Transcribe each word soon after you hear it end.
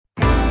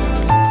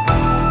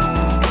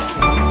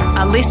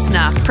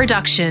listener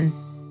production.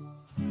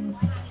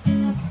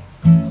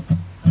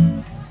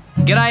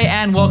 G'day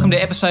and welcome to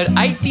episode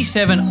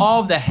 87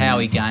 of the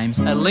Howie Games.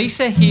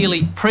 Alyssa,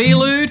 Healy,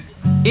 Prelude,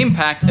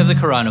 Impact of the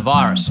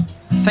Coronavirus.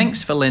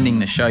 Thanks for lending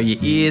the show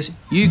your ears.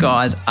 You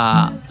guys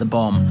are the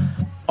bomb.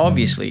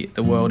 Obviously,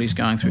 the world is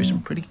going through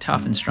some pretty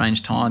tough and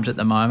strange times at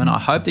the moment. I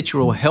hope that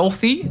you're all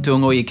healthy,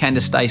 doing all you can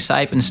to stay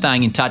safe and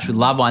staying in touch with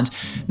loved ones.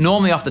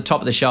 Normally off the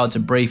top of the show, it's a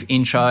brief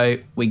intro.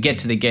 We get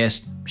to the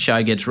guest,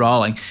 show gets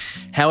rolling.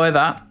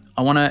 However,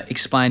 I want to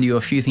explain to you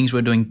a few things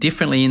we're doing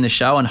differently in the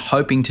show and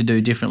hoping to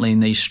do differently in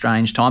these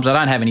strange times. I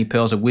don't have any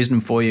pearls of wisdom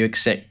for you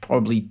except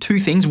probably two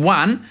things.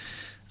 One,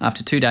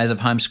 after 2 days of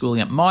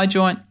homeschooling at my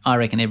joint, I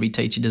reckon every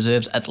teacher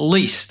deserves at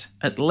least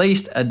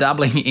a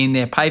doubling in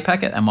their pay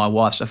packet, and my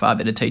wife's a far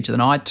better teacher than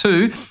I.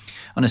 Two,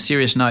 on a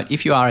serious note,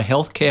 if you are a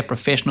healthcare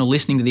professional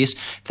listening to this,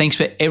 thanks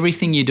for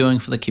everything you're doing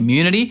for the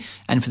community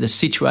and for the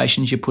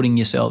situations you're putting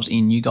yourselves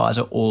in. You guys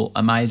are all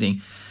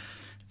amazing.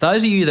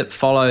 Those of you that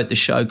follow the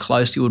show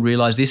closely would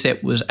realise this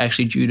ep was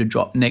actually due to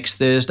drop next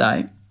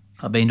Thursday.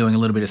 I've been doing a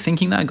little bit of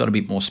thinking though, got a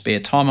bit more spare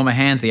time on my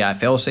hands. The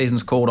AFL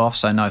season's called off,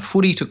 so no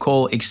footy to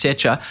call,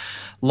 etc.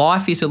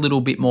 Life is a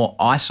little bit more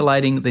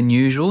isolating than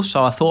usual,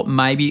 so I thought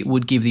maybe it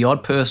would give the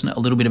odd person a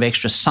little bit of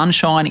extra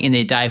sunshine in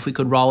their day if we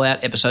could roll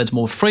out episodes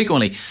more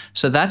frequently.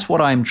 So that's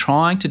what I'm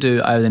trying to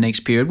do over the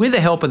next period with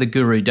the help of the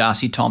guru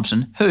Darcy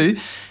Thompson, who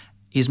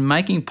is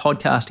making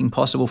podcasting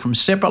possible from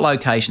separate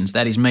locations.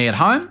 That is me at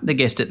home, the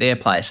guest at their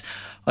place.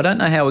 I don't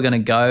know how we're going to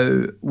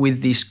go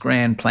with this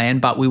grand plan,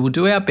 but we will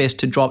do our best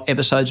to drop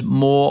episodes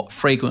more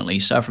frequently.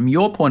 So from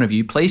your point of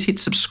view, please hit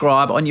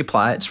subscribe on your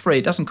player. It's free.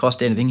 It doesn't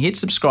cost anything. Hit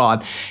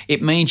subscribe.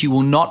 It means you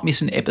will not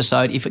miss an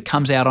episode if it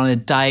comes out on a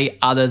day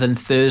other than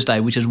Thursday,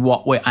 which is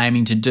what we're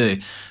aiming to do.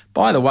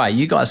 By the way,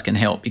 you guys can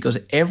help because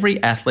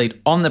every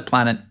athlete on the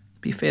planet,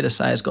 be fair to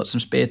say, has got some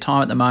spare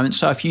time at the moment.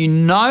 So if you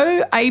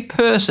know a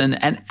person,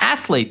 an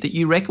athlete that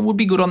you reckon would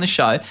be good on the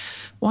show,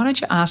 why don't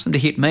you ask them to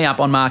hit me up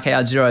on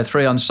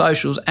MarkHoward03 on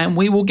socials and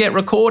we will get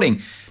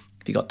recording.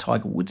 If you got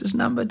Tiger Woods'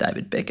 number,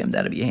 David Beckham,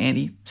 that'd be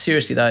handy.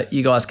 Seriously though,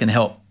 you guys can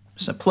help.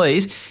 So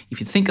please,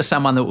 if you think of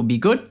someone that would be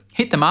good,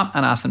 hit them up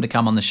and ask them to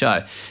come on the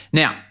show.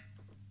 Now,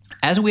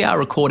 as we are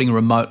recording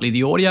remotely,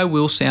 the audio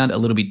will sound a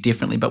little bit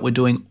differently, but we're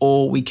doing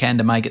all we can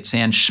to make it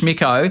sound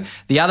schmicko.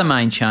 The other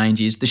main change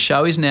is the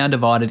show is now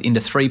divided into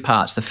 3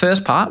 parts. The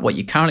first part, what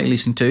you're currently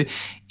listening to,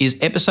 is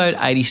episode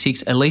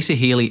 86, Alyssa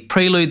Healy,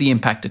 Prelude, the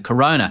Impact of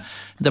Corona.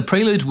 The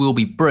preludes will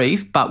be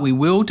brief, but we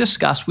will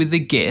discuss with the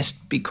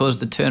guest, because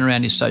the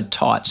turnaround is so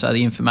tight, so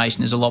the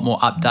information is a lot more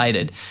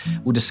updated.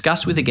 We'll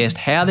discuss with the guest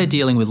how they're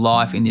dealing with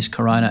life in this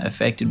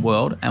corona-affected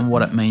world and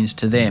what it means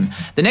to them.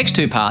 The next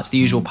 2 parts, the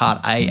usual part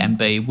A and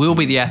B, will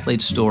be the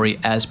athlete's story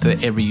as per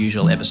every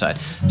usual episode.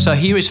 So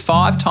here is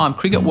 5-time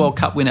Cricket World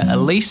Cup winner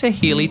Alyssa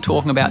Healy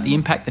talking about the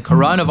impact the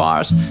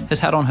coronavirus has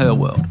had on her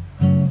world.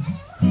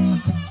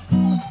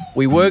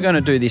 We were going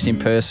to do this in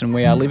person.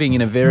 We are living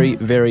in a very,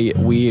 very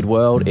weird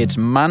world. It's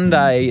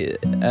Monday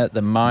at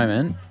the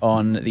moment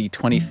on the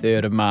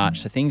 23rd of March,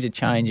 so things are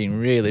changing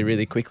really,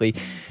 really quickly.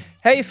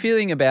 How are you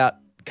feeling about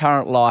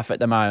current life at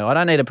the moment? I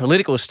don't need a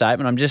political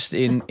statement. I'm just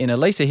in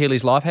Alyssa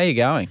Healy's life. How are you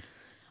going?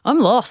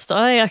 I'm lost.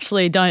 I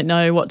actually don't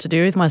know what to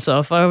do with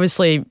myself. I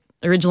obviously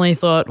originally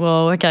thought,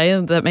 well, okay,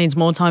 that means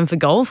more time for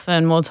golf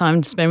and more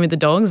time to spend with the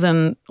dogs,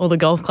 and all the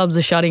golf clubs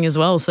are shutting as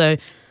well, so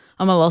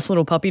I'm a lost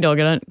little puppy dog.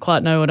 I don't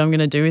quite know what I'm going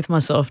to do with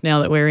myself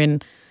now that we're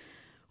in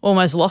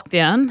almost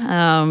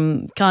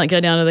lockdown. Can't go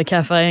down to the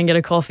cafe and get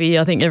a coffee.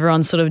 I think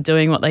everyone's sort of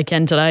doing what they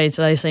can today.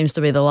 Today seems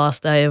to be the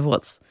last day of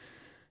what's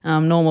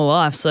normal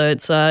life. So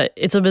it's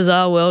a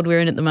bizarre world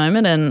we're in at the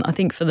moment, and I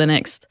think for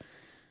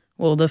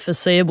the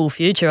foreseeable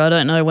future, I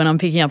don't know when I'm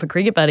picking up a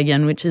cricket bat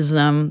again, which is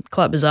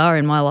quite bizarre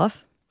in my life.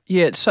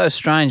 Yeah, it's so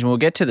strange, and we'll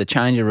get to the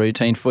change of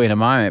routine for you in a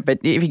moment. But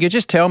if you could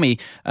just tell me,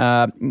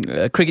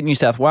 Cricket New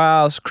South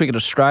Wales, Cricket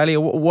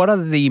Australia, what are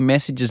the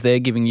messages they're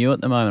giving you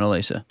at the moment,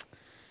 Alyssa?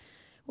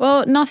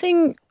 Well,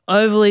 nothing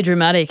overly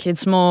dramatic.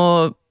 It's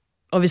more,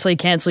 obviously,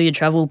 cancel your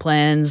travel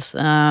plans.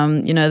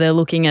 They're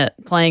looking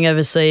at playing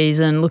overseas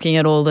and looking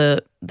at all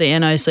the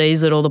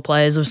NOCs that all the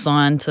players have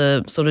signed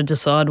to sort of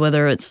decide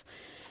whether it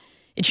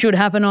should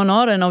happen or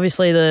not. And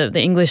obviously the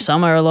English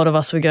summer, a lot of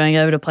us were going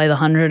over to play the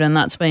 100, and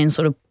that's been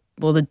sort of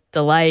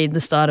delayed the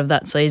start of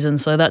that season.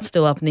 So that's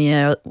still up in the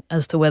air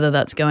as to whether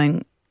that's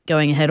going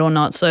ahead or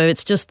not. So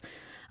it's just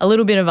a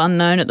little bit of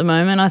unknown at the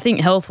moment. I think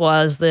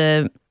health-wise,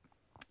 they're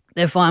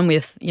fine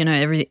with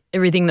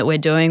everything that we're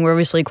doing. We're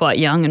obviously quite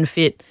young and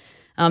fit.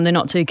 They're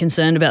not too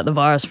concerned about the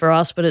virus for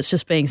us, but it's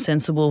just being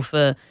sensible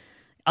for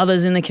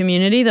others in the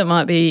community that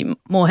might be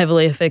more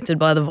heavily affected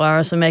by the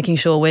virus, and making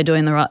sure we're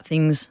doing the right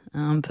things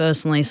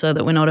personally so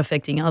that we're not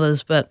affecting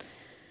others. But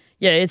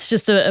yeah, it's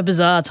just a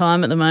bizarre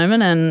time at the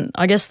moment, and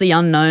I guess the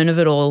unknown of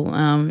it all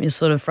is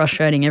sort of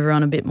frustrating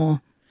everyone a bit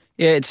more.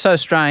 Yeah, it's so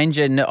strange,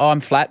 and I'm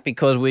flat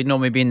because we'd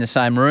normally be in the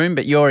same room,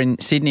 but you're in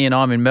Sydney and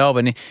I'm in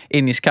Melbourne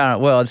in this current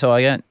world, so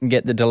I don't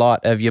get the delight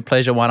of your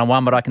pleasure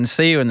one-on-one, but I can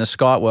see you in the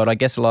Skype world. I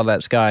guess a lot of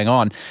that's going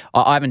on.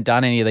 I haven't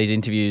done any of these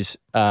interviews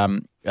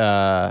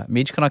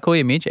Midge. Can I call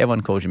you Midge?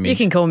 Everyone calls you Midge. You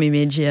can call me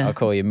Midge, yeah. I'll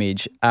call you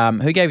Midge.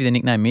 Who gave you the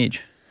nickname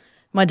Midge?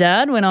 My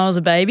dad when I was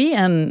a baby,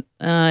 and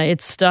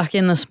it's stuck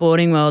in the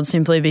sporting world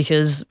simply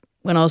because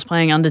when I was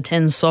playing under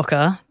 10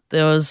 soccer,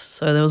 there was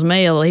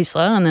me,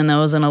 Alyssa, and then there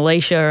was an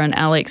Alicia and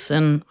Alex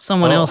and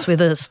someone else with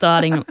a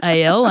starting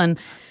AL, and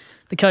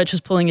the coach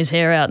was pulling his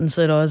hair out and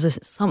said, is there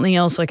something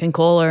else I can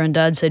call her? And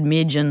Dad said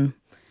Midge, and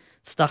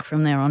stuck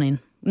from there on in.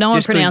 No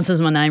one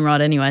pronounces my name right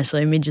anyway,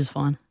 so Midge is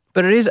fine.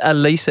 But it is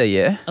Alyssa,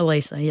 yeah?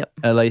 Alyssa, yep.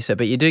 Alyssa,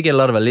 but you do get a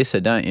lot of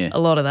Alyssa, don't you? A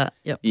lot of that,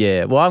 yep.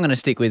 Yeah, well, I'm going to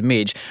stick with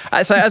Midge.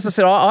 So as I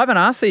said, I haven't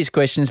asked these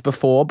questions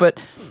before, but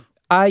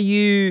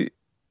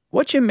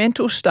what's your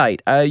mental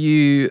state? Are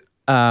you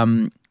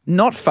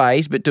not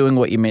phased but doing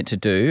what you're meant to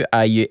do?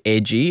 Are you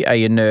edgy? Are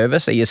you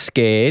nervous? Are you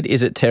scared?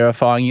 Is it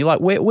terrifying you? Like,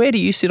 where do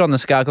you sit on the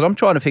scale? Because I'm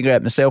trying to figure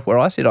out myself where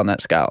I sit on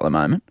that scale at the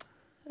moment.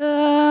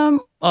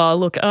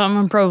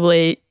 I'm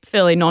probably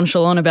fairly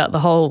nonchalant about the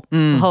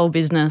whole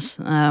business.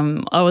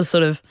 I was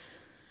sort of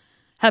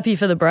happy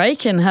for the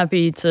break and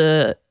happy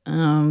to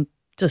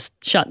just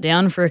shut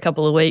down for a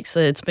couple of weeks. So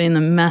it's been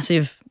a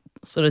massive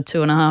sort of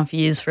 2.5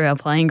 years for our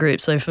playing group.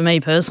 So for me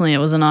personally, it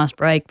was a nice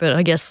break. But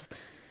I guess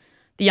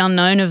the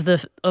unknown of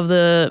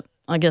the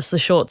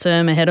short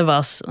term ahead of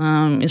us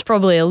is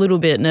probably a little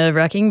bit nerve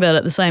wracking. But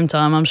at the same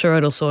time, I'm sure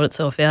it'll sort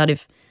itself out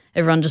if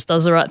everyone just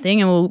does the right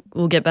thing, and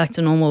we'll get back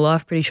to normal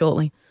life pretty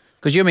shortly.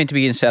 Because you're meant to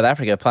be in South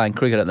Africa playing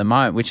cricket at the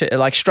moment, which,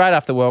 like, straight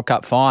after the World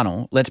Cup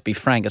final, let's be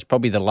frank, it's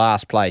probably the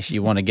last place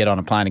you want to get on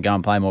a plane and go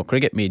and play more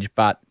cricket, Midge.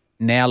 But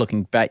now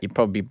looking back, you're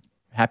probably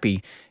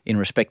happy in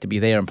respect to be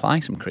there and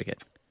playing some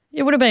cricket.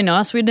 It would have been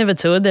nice. We'd never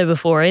toured there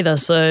before either,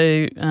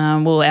 so,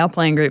 our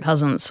playing group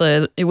hasn't.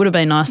 So it would have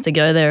been nice to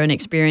go there and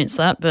experience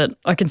that. But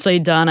I can see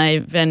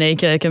Dane, Van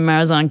Niekerk and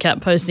Marizanne Kapp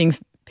posting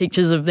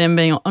pictures of them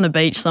being on a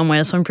beach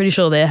somewhere, so I'm pretty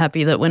sure they're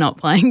happy that we're not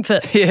playing.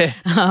 But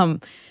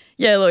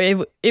yeah,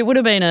 look, it would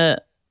have been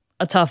a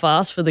tough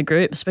ask for the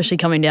group, especially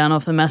coming down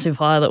off the massive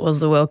high that was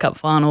the World Cup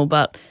final.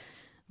 But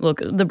look,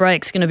 the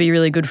break's going to be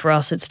really good for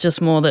us. It's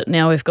just more that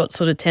now we've got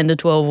sort of 10 to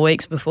 12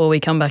 weeks before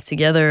we come back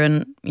together,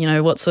 and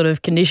what sort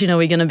of condition are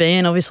we going to be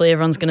in? Obviously,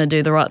 everyone's going to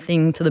do the right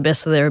thing to the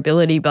best of their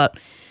ability, but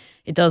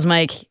it does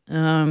make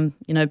being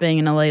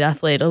an elite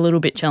athlete a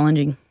little bit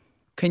challenging.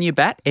 Can you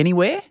bat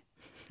anywhere?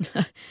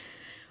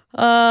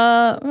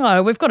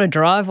 We've got a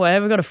driveway,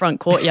 we've got a front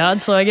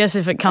courtyard, so I guess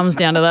if it comes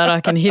down to that, I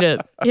can hit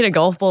a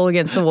golf ball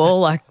against the wall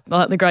like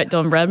the great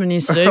Don Bradman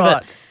used to do.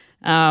 Right.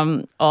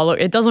 But look,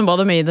 it doesn't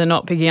bother me they're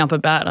not picking up a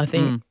bat. I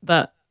think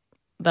that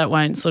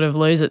won't sort of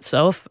lose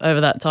itself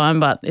over that time,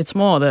 but it's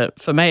more that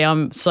for me,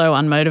 I'm so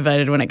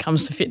unmotivated when it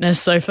comes to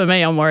fitness. So for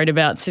me, I'm worried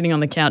about sitting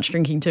on the couch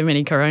drinking too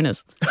many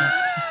Coronas.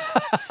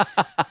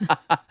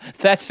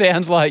 That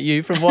sounds like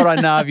you. From what I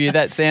know of you,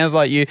 that sounds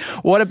like you.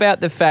 What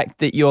about the fact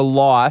that your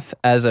life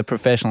as a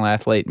professional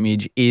athlete,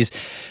 Midge, is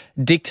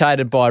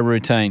dictated by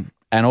routine,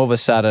 and all of a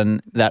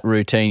sudden that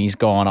routine is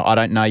gone? I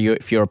don't know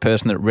if you're a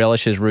person that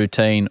relishes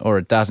routine or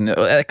it doesn't.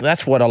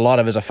 That's what a lot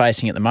of us are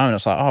facing at the moment.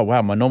 It's like, oh,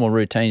 wow, my normal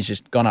routine's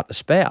just gone up the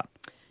spout.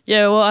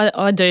 Yeah, well,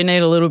 I do need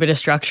a little bit of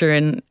structure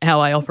in how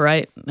I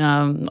operate.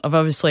 I've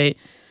obviously,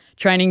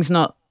 training's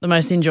not the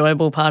most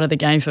enjoyable part of the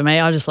game for me.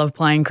 I just love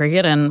playing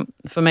cricket, and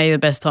for me the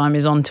best time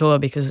is on tour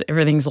because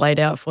everything's laid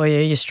out for you.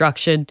 You're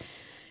structured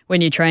when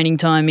your training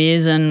time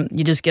is, and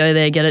you just go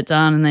there, get it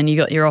done, and then you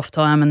got your off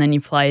time, and then you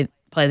play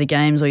the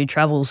games or you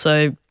travel.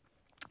 So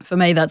for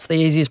me that's the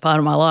easiest part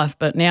of my life.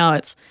 But now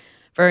it's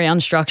very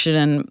unstructured,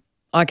 and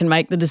I can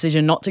make the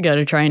decision not to go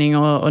to training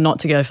or not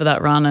to go for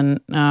that run,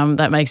 and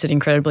that makes it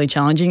incredibly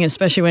challenging,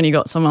 especially when you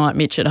got someone like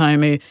Mitch at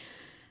home who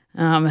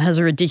has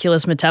a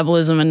ridiculous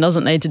metabolism and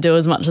doesn't need to do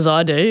as much as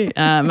I do.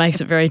 Makes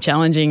it very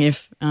challenging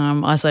if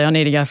I say I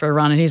need to go for a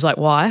run and he's like,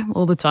 why,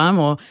 all the time?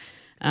 Or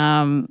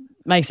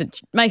makes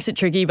it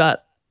tricky,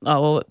 but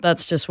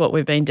that's just what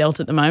we've been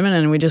dealt at the moment,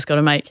 and we just got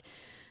to make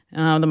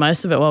the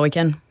most of it while we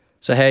can.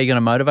 So how are you going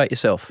to motivate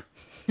yourself?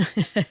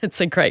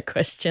 It's a great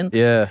question.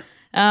 Yeah.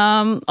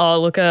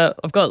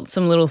 I've got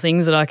some little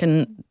things that I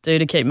can do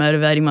to keep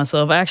motivating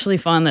myself. I actually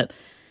find that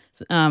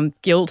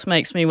guilt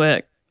makes me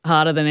work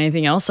harder than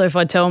anything else. So if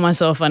I tell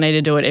myself I need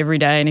to do it every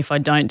day, and if I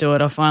don't do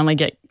it, I finally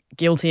get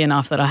guilty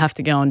enough that I have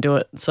to go and do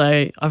it.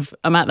 So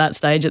I'm at that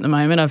stage at the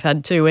moment. I've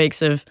had 2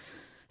 weeks of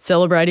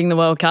celebrating the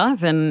World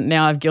Cup, and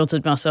now I've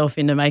guilted myself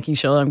into making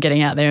sure I'm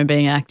getting out there and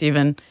being active,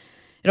 and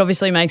it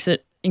obviously makes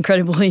it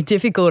incredibly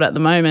difficult at the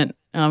moment.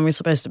 We're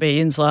supposed to be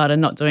inside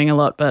and not doing a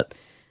lot, but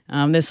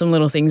there's some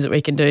little things that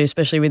we can do,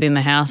 especially within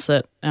the house,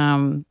 that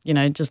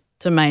just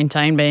to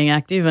maintain being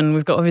active. And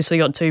we've obviously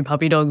got 2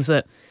 puppy dogs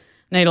that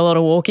need a lot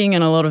of walking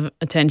and a lot of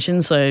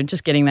attention, so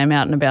just getting them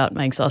out and about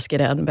makes us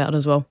get out and about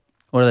as well.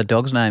 What are the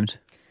dogs' names?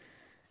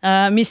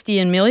 Misty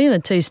and Millie, the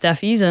 2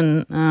 staffies,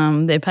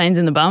 and they're pains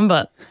in the bum,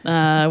 but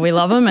we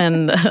love them,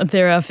 and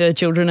they're our fur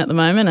children at the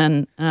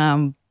moment,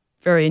 and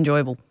very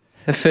enjoyable.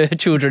 Fur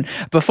children.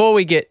 Before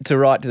we get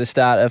right to the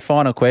start, a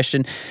final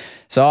question.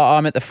 So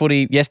I'm at the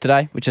footy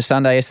yesterday, which is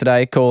Sunday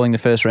yesterday, calling the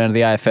first round of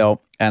the AFL.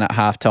 And at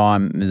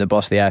halftime, the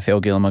boss of the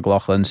AFL, Gillon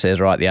McLachlan, says,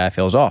 right, the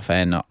AFL's off.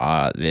 And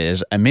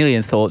there's a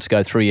million thoughts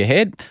go through your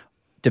head.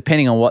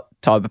 Depending on what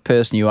type of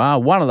person you are,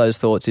 one of those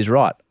thoughts is,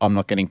 right, I'm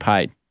not getting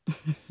paid.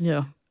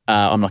 Yeah.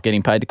 I'm not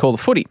getting paid to call the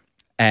footy.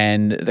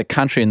 And the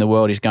country and the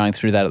world is going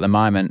through that at the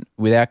moment.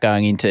 Without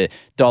going into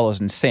dollars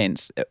and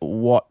cents,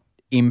 what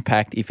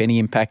impact, if any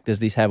impact,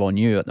 does this have on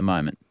you at the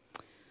moment,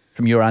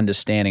 from your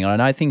understanding? I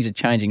know things are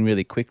changing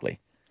really quickly.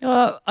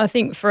 I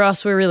think for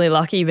us, we're really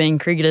lucky being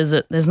cricketers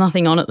that there's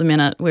nothing on at the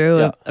minute.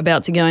 We're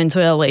about to go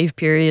into our leave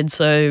period,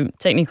 so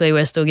technically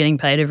we're still getting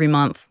paid every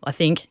month, I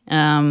think.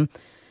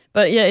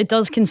 But yeah, it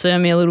does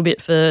concern me a little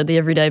bit for the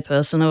everyday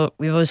person.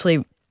 We've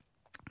obviously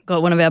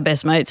got one of our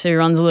best mates who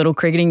runs a little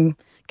cricketing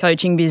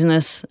coaching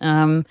business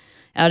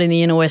out in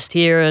the inner west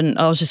here, and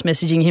I was just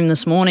messaging him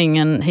this morning,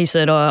 and he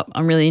said,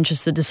 I'm really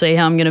interested to see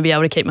how I'm going to be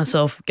able to keep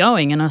myself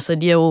going. And I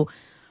said, yeah, well,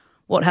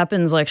 what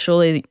happens? Like,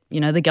 surely,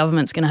 the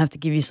government's going to have to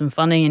give you some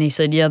funding. And he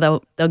said, yeah,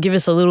 they'll give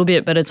us a little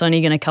bit, but it's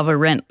only going to cover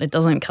rent. It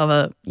doesn't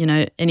cover,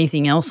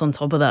 anything else on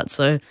top of that.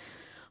 So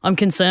I'm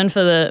concerned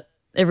for the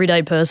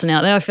everyday person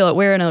out there. I feel like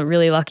we're in a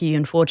really lucky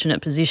and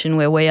fortunate position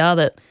where we are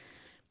that,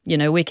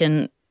 we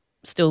can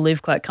still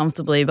live quite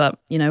comfortably, but,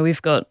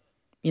 we've got,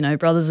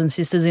 brothers and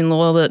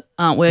sisters-in-law that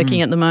aren't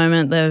working at the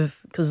moment.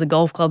 Because the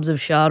golf clubs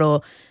have shut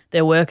or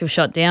their work have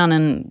shut down,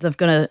 and they've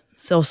got to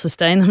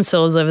self-sustain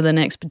themselves over the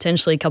next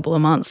potentially couple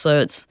of months. So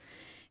it's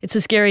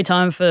a scary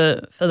time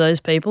for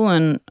those people,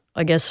 and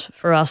I guess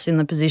for us in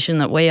the position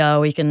that we are,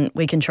 we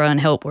can try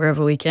and help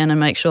wherever we can and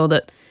make sure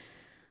that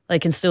they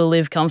can still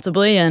live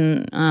comfortably,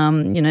 and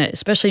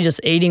especially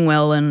just eating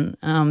well and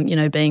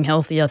being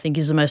healthy, I think,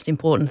 is the most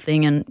important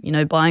thing.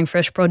 And buying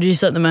fresh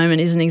produce at the moment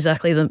isn't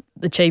exactly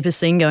the cheapest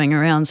thing going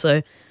around.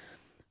 So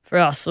for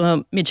us,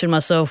 Mitch and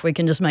myself, we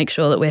can just make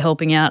sure that we're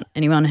helping out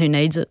anyone who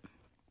needs it.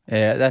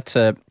 Yeah, that's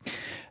a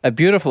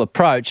beautiful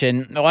approach,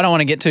 and I don't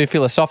want to get too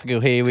philosophical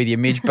here with you,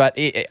 Midge, but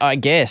I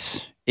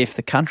guess if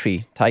the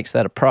country takes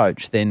that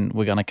approach, then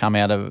we're going to come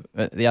out of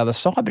the other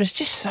side. But it's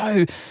just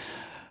so...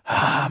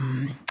 I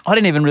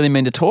didn't even really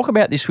mean to talk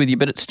about this with you,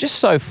 but it's just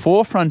so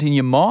forefront in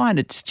your mind.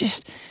 It's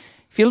just,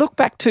 if you look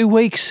back 2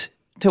 weeks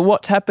to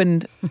what's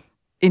happened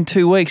in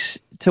 2 weeks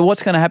to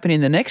what's going to happen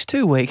in the next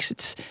 2 weeks,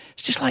 it's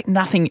just like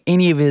nothing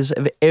any of us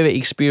have ever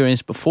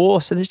experienced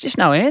before. So there's just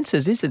no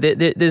answers, is there?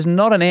 There's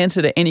not an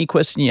answer to any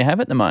question you have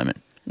at the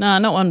moment. No,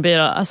 not one bit.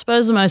 I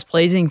suppose the most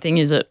pleasing thing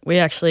is that we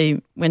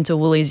actually went to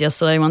Woolies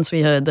yesterday once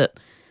we heard that,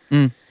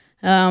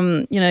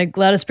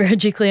 Gladys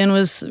Berejiklian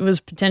was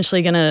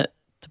potentially going to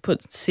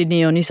put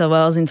Sydney or New South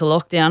Wales into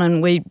lockdown,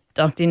 and we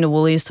ducked into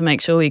Woolies to make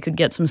sure we could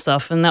get some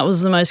stuff, and that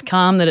was the most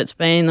calm that it's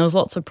been. There was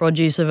lots of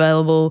produce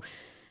available,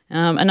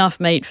 enough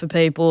meat for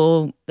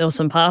people. There was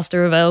some pasta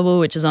available,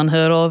 which is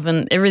unheard of,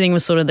 and everything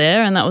was sort of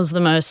there, and that was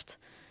the most,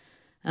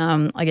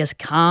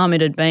 calm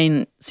it had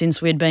been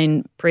since we'd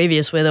been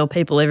previous, where there were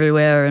people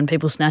everywhere and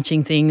people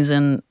snatching things,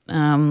 and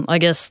I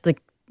guess the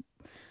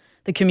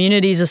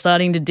communities are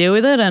starting to deal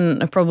with it,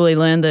 and have probably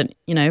learned that,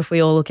 if we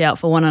all look out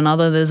for one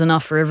another, there's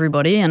enough for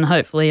everybody, and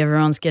hopefully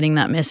everyone's getting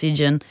that message.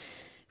 And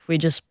if we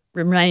just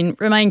remain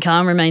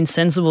calm, remain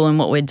sensible in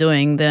what we're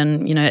doing,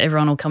 then,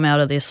 everyone will come out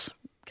of this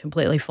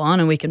completely fine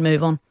and we can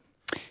move on.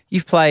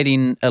 You've played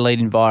in elite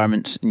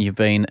environments, and you've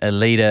been a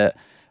leader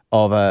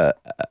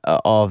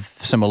of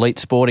some elite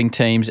sporting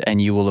teams,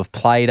 and you will have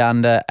played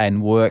under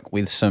and worked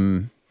with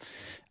some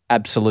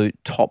absolute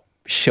top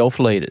shelf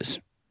leaders.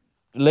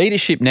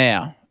 Leadership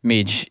now,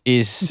 Midge,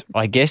 is,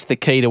 I guess, the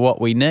key to what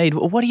we need.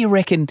 What do you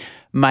reckon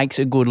makes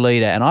a good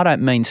leader? And I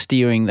don't mean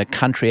steering the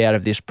country out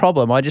of this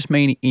problem. I just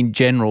mean in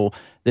general,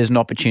 there's an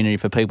opportunity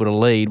for people to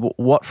lead.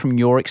 What, from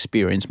your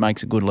experience,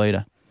 makes a good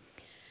leader?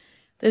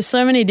 There's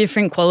so many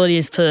different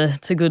qualities to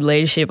good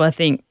leadership. I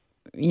think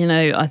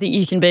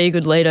you can be a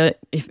good leader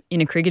in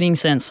a cricketing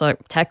sense,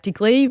 like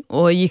tactically,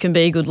 or you can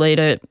be a good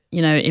leader,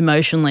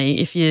 emotionally.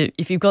 If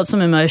you've got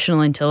some emotional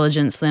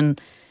intelligence, then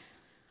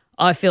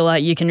I feel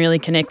like you can really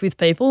connect with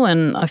people,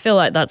 and I feel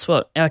like that's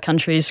what our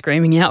country is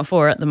screaming out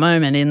for at the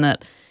moment, in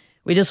that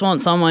we just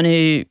want someone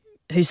who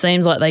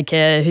seems like they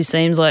care, who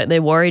seems like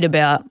they're worried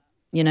about,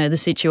 the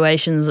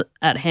situations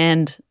at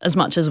hand as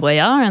much as we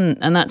are,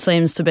 and that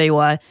seems to be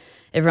why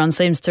everyone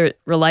seems to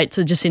relate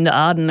to Jacinda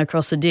Ardern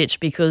across the ditch,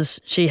 because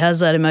she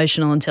has that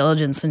emotional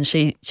intelligence and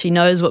she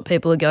knows what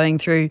people are going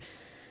through.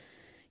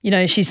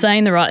 She's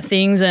saying the right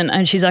things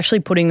and she's actually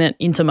putting that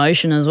into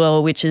motion as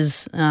well, which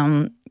is,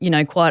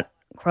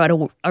 quite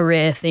a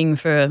rare thing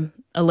for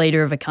a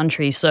leader of a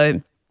country.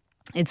 So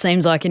it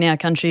seems like in our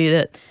country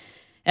that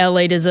our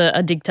leaders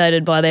are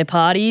dictated by their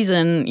parties,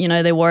 and,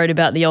 they're worried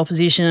about the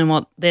opposition and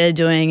what they're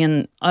doing.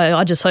 And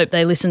I just hope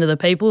they listen to the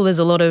people. There's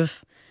a lot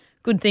of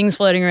good things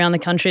floating around the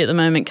country at the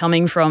moment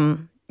coming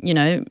from,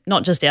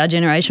 not just our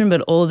generation,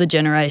 but all of the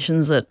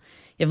generations that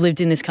have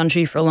lived in this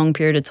country for a long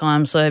period of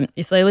time. So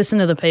if they listen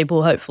to the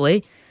people,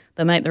 hopefully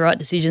they make the right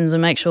decisions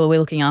and make sure we're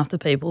looking after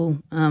people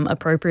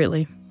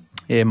appropriately.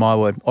 Yeah, my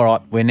word. All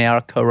right, we're now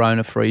a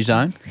corona-free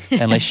zone,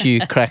 unless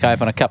you crack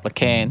open a couple of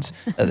cans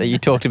that you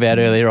talked about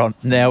earlier on.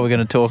 Now we're going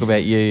to talk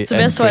about you. It's the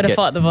best way to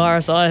fight the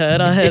virus, I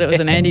heard. I heard it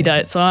was an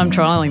antidote, so I'm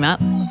trialling that.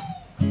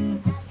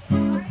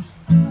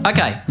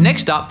 Okay,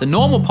 next up, the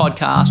normal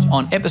podcast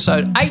on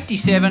episode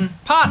 87,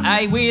 part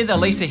A with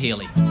Alyssa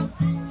Healy.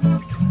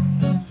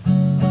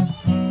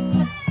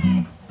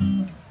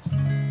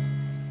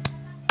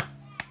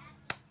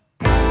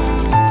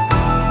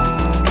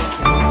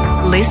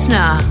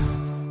 Listener.